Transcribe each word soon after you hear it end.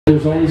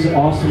There's all these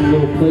awesome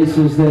little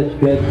places that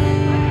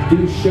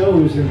do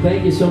shows, and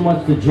thank you so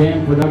much to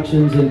Jam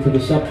Productions and to the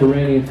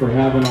Subterranean for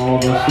having all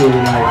of us here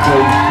tonight.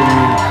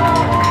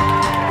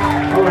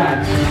 All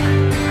right.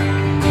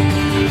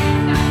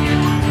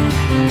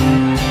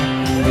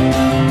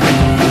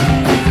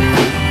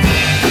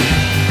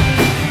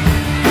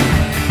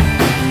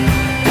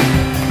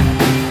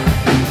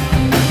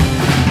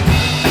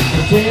 A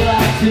day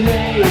like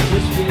today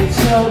just feels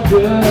so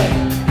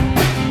good.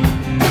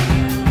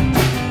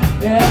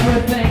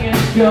 Everything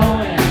is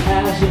going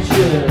as it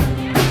should.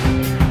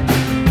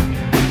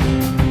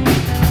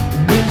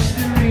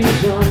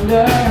 Mysteries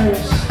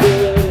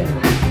understood.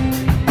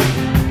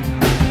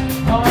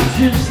 Oh,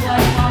 just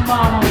like my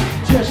mama,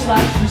 just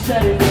like she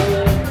said it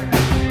would.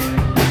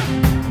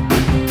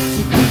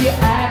 So could you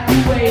act the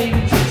way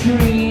that you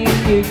dream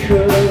you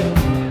could?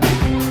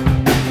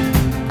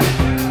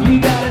 You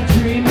gotta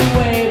dream the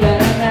way that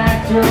an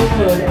actor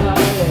would.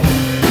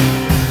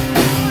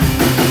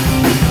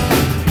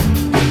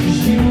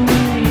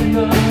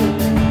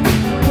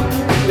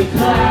 The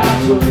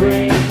clouds will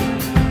rain.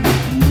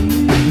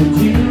 Would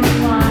you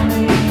remind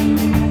me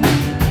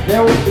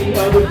there will be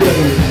other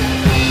days?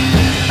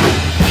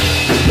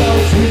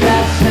 Goes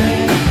without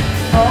saying,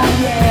 oh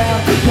yeah,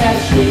 to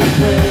catch me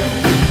clear.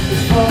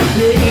 It's for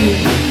days,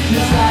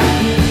 just like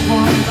this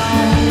one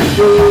line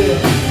day.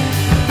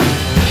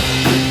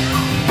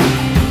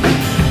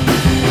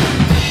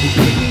 You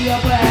pick me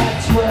up at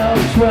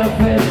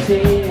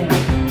 12:15.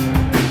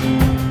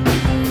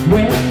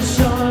 When the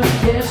sun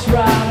gets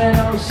rising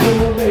up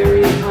so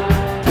very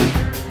high,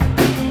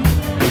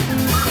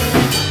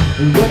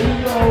 and when you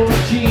go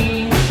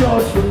jeans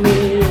shorts for me,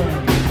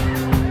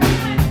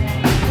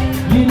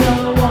 you know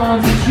the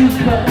ones that you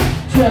cut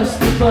just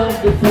above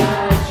the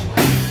thighs.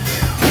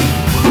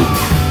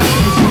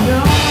 'Cause you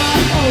know I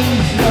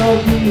always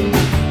love you,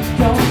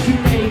 don't you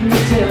make me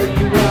tell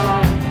you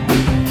wrong.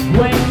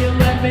 When you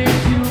let me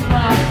do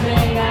my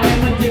thing, I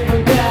am a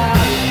different guy.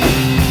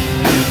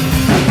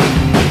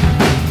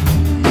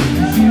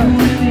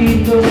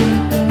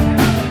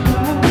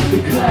 The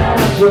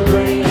clouds will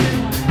rain,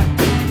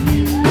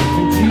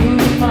 and you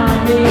remind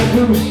me of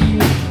Lucy.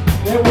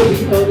 There will be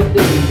other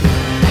days.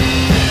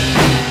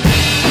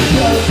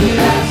 Goes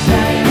without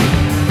saying,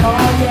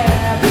 oh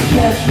yeah, to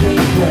catch me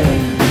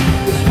praying.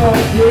 It's for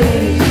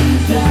days,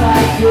 just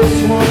like this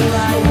one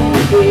right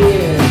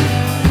here.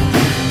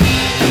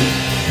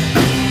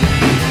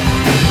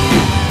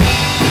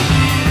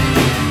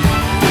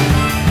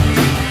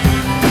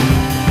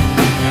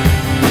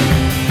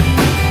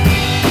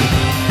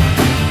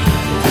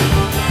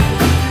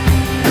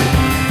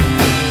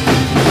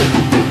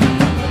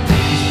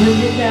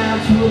 Bring it down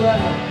to a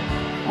level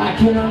I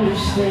can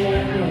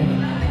understand it.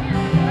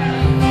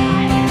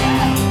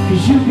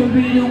 'Cause you can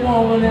be the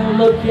woman and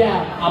look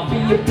out, I'll be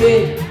a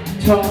big,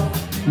 tough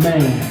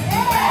man.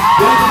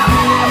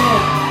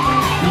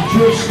 You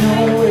just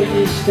know where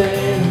you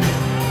stand.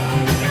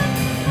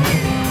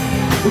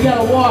 We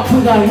gotta walk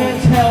with our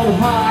heads held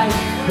high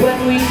when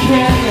we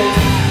can.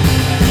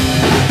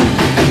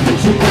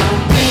 So my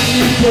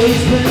every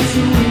day's been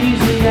so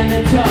easy and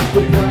it's tough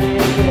to plan.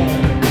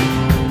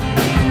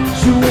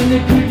 So when the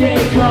good day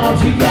comes,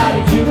 you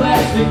gotta do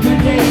as the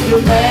good day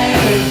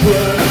demands.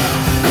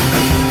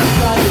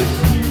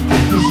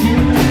 'Cause you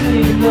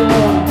really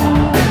know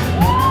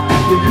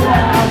the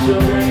clouds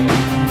are rain.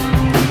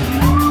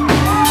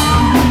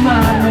 You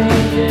remind me,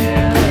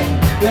 yeah,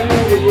 that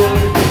every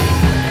other day.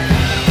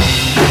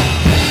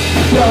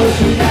 Goes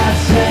without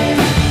saying,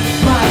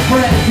 my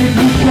friends, if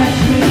you catch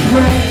me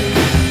praying,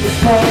 it's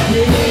for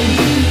days,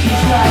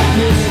 just like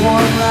this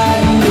one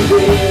right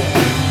here,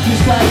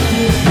 just like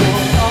this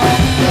one.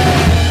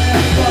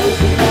 Goes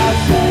without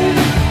saying,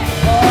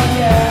 oh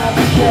yeah,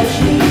 to catch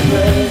me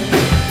praying.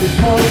 It's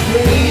for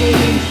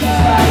days,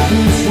 just like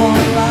this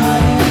one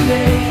right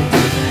there,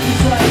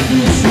 just like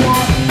this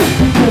one.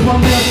 Because my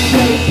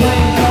milkshake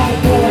playing all the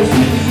boys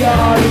in the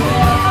yard, and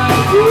I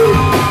do.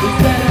 It's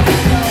better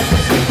than yours,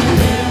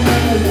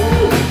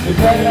 it's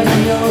better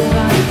than yours, and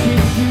I can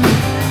teach you.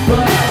 But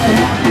I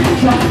have to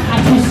try, I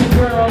kiss a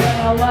girl and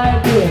I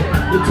like it.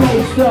 The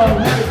taste of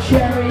her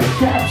cherry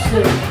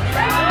chapstick.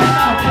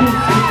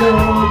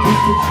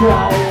 Just to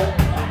try it,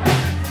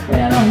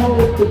 and I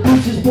hope the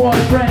Boots's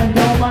boyfriend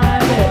don't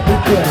mind it,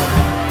 because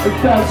it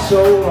felt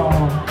so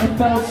wrong, it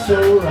felt so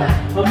right.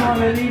 I'm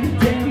gonna need a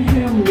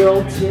danger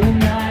milk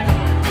tonight.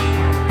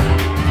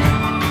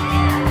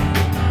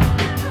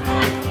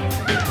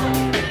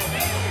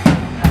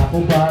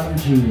 Apple bottom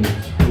jeans,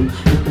 boots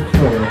with the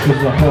fur,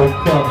 'cause the whole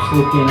club's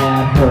looking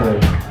at her.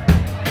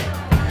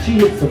 She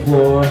hits the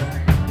floor,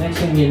 next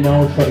thing you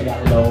know, Troy got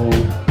low,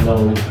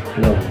 low,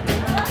 low.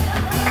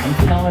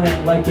 I'm telling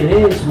it like it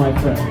is, my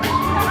friends.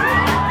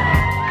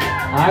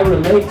 I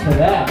relate to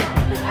that.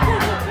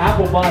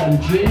 Apple bottom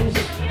jeans?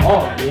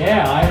 Oh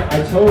yeah,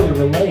 I totally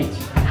relate.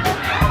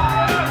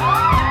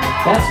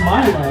 That's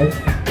my life.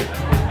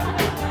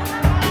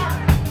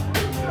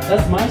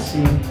 That's my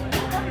scene.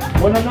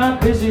 When I'm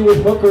not busy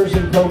with hookers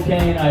and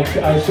cocaine, I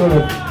sort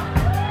of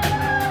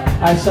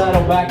I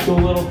sidle back to a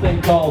little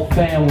thing called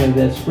family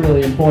that's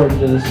really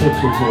important to the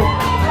Sixers here.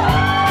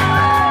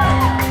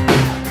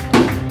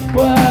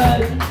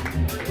 But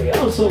we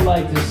also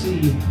like to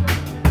see,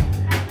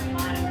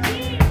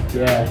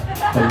 yeah,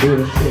 a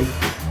little shake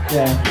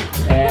that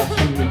ass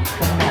for me.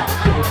 Come on,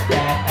 shake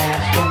that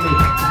ass for me.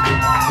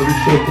 Maybe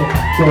shake that.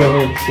 Go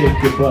ahead, shake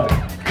your butt.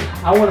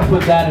 I want to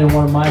put that in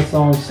one of my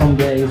songs some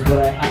days,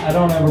 but I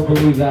don't ever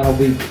believe that'll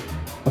be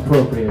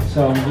appropriate.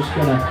 So I'm just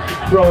gonna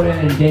throw it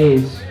in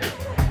days.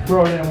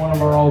 Throw it in one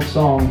of our old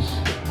songs.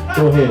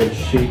 Go ahead,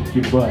 shake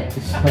your butt.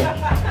 It's like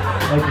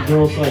the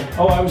girl's like,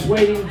 oh, I was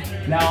waiting,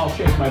 now I'll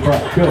shake my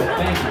butt. Good,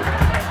 thank you.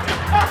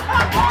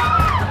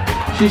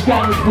 She's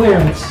gotten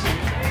clearance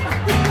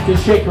to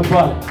shake her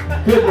butt.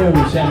 Good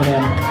news,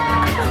 Eminem.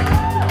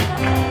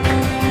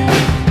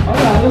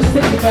 Alright, let's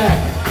take it back.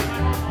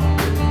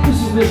 This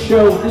is the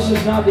show, this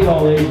is not the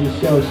all ages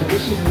show, so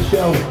this is the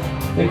show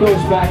that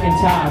goes back in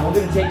time. We're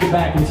gonna take you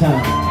back in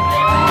time.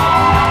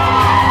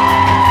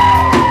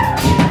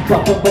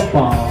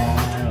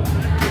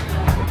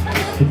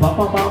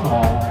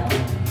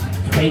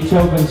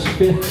 Beethoven's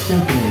 5th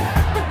Symphony.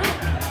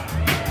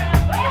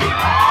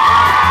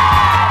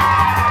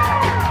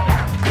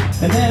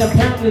 And then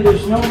apparently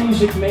there's no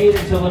music made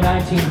until the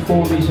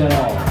 1940s at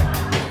all.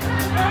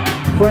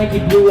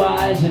 Frankie Blue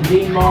Eyes and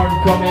Dean Martin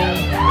come in.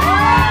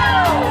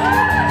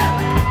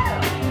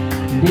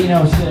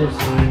 Dino says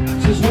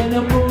when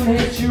the moon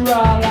hits your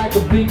eye like a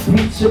big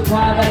pizza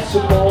pie, that's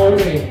Amore,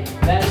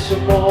 that's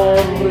Amore.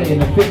 In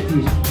the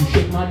 50s, you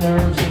shake my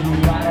nerves and you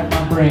light up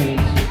my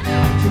brains.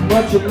 Too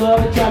much of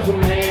love, it drives a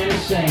man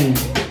insane.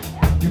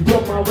 You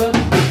broke my will,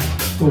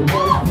 but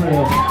what a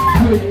thrill.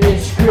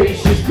 Goodness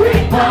gracious,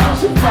 great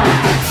balls of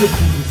fire. This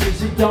is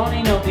the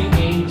dawning of the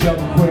age of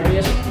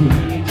Aquarius, the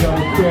age of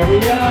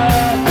Aquarius.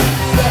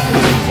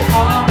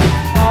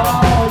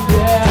 Oh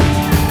yeah,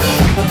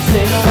 I'm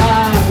staying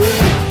alive, I'm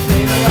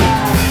staying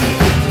alive.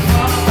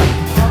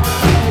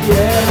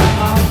 Yeah,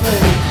 I'm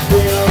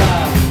staying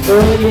alive.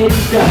 Early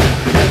 80s guys,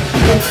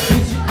 let's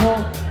get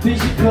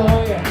physical,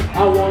 yeah. I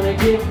wanna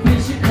get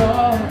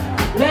physical.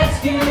 Let's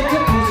get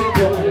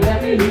physical. Let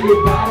me hear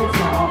your body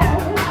talk.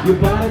 Your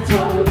body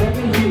talk, let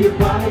me hear your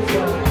body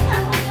talk.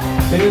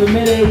 And in the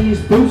mid-80s,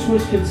 Boots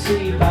was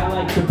conceived. I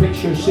like to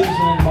picture Susan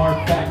and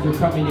Mark Factor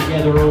coming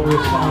together over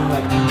a song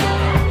like,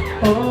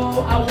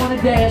 oh, I wanna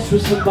dance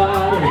with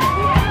somebody.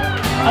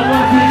 I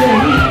wanna feel the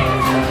heat.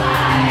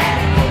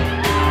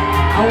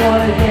 I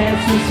wanna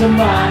dance with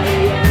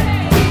somebody.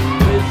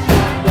 With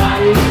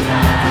somebody.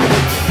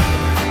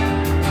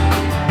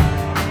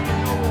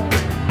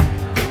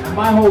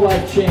 My whole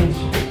life changed.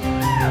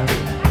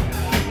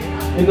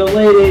 In the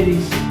late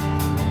 80s,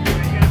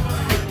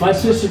 my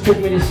sister took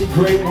me to see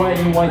Great White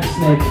and White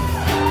Snake.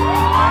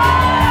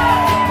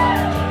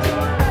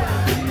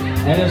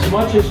 And as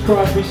much as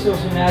Crosby,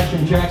 Stills and Nash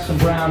and Jackson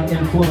Browne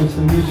influenced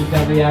the music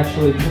that we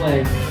actually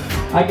play,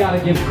 I gotta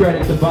give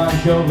credit to Bon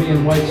Jovi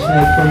and White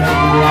Snake for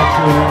making me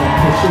actually want to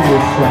pursue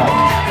this track.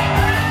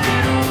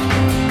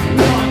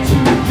 1,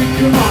 2, 3,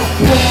 come on,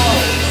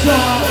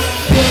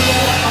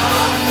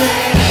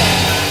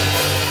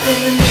 in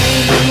the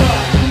name of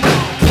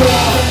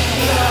love,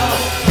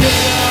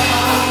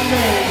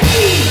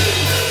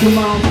 come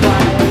on,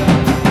 fire.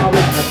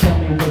 Alright, now tell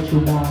me what you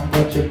want,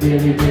 what you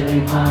really, really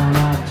want.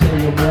 I'll tell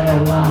you what I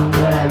want,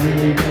 what I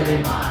really, really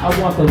want. I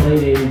want the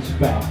late 80s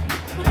back.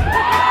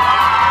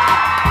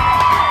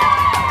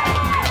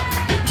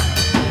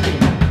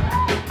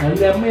 And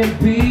let me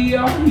be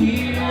your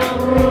hero,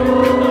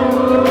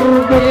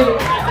 baby.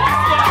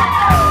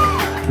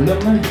 Let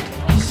me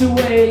kiss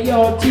away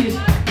your tears.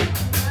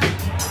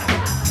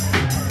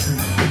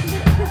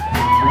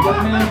 Let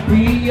me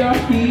be your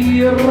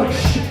hero,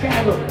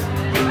 Chicago.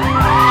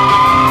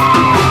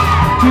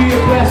 Do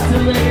your best to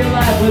live your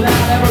life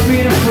without ever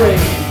being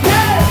afraid.